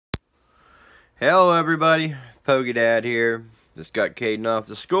Hello everybody, Pokey Dad here. Just got Caden off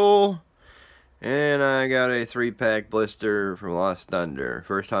to school, and I got a 3-pack blister from Lost Thunder.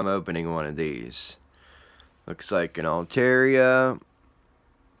 First time opening one of these. Looks like an Altaria,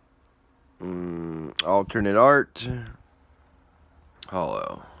 alternate art,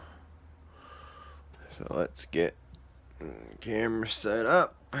 hollow. So let's get the camera set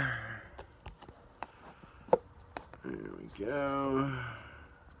up. There we go.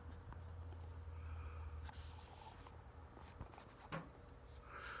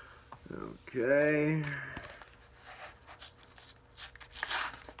 Okay.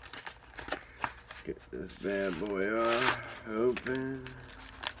 Get this bad boy off, open.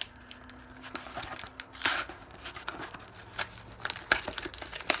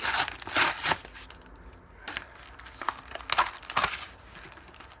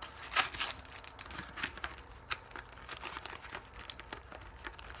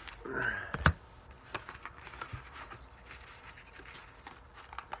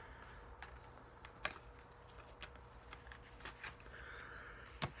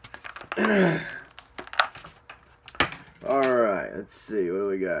 Alright, let's see, what do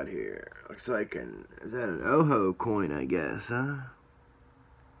we got here? Looks like is that an Oho coin, I guess, huh?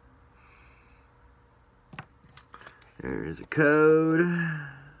 There's a code.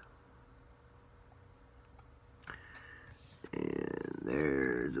 And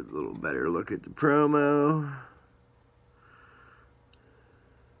there's a little better look at the promo.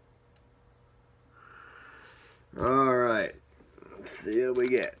 Alright, let's see what we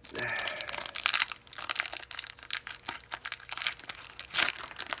get.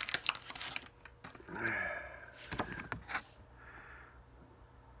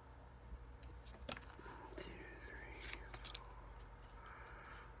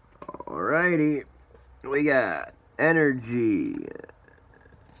 Alrighty, we got Energy,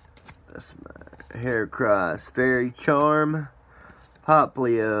 that's my Heracross, Fairy Charm,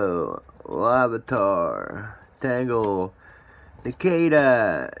 Poplio, Lavatar, Tangle,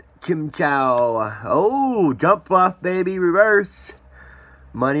 Nikita, Chimchow, oh, Jump Off Baby, Reverse,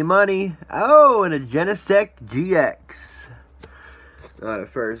 Money, oh, and a Genesect GX. Not a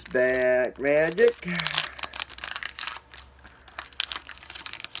first back magic.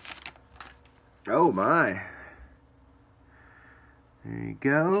 Oh my. There you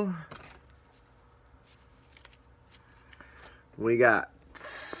go. We got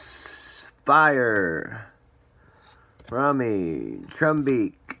Fire, Rummy,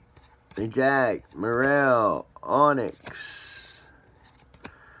 Trumbeak, Jack, Morel, Onyx,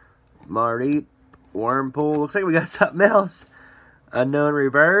 Mareep, Wormpool. Looks like we got something else. Unknown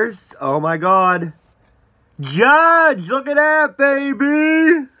Reverse. Oh my god. Judge! Look at that,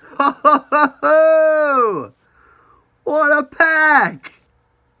 baby! Ho ho ho ho! What a pack!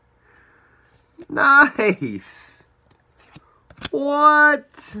 Nice!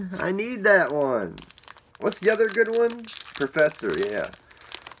 What? I need that one. What's the other good one? Professor, yeah.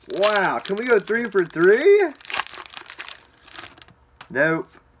 Wow, can we go 3 for 3? Nope.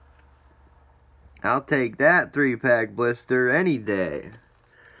 I'll take that 3-pack blister any day.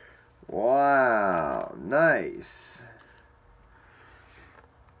 Wow, nice.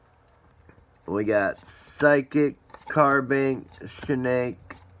 We got Psychic, Carbink,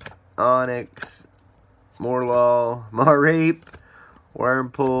 Snake, Onyx, Morlaw, Mareep,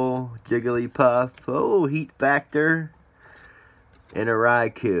 Wormpool, Jigglypuff, oh, Heat Factor, and a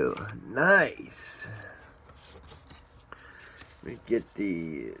Raikou. Nice. We get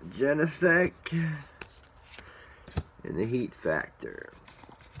the Genesect and the Heat Factor.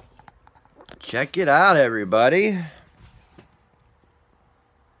 Check it out, everybody.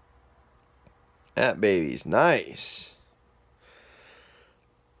 That baby's nice.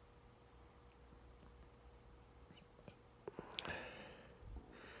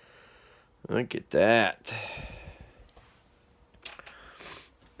 Look at that.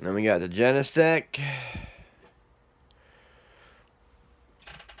 Then we got the Genesect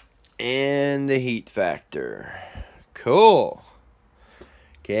and the Heat Factor. Cool.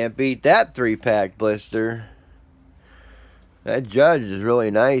 Can't beat that 3-pack blister. That Judge is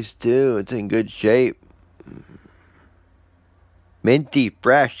really nice too. It's in good shape. Minty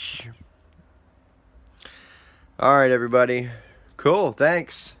fresh. Alright, everybody. Cool,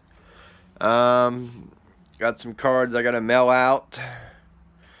 thanks. Got some cards I gotta mail out.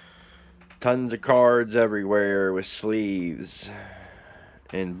 Tons of cards everywhere with sleeves.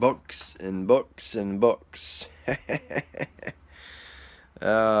 And books and books and books.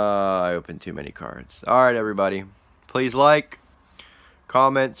 I opened too many cards. Alright, everybody. Please like,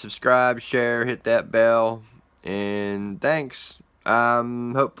 comment, subscribe, share, hit that bell. And thanks.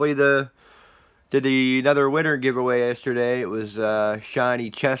 Hopefully the Did another winner giveaway yesterday. It was Shiny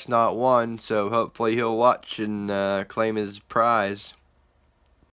Chestnut won, so hopefully he'll watch and claim his prize.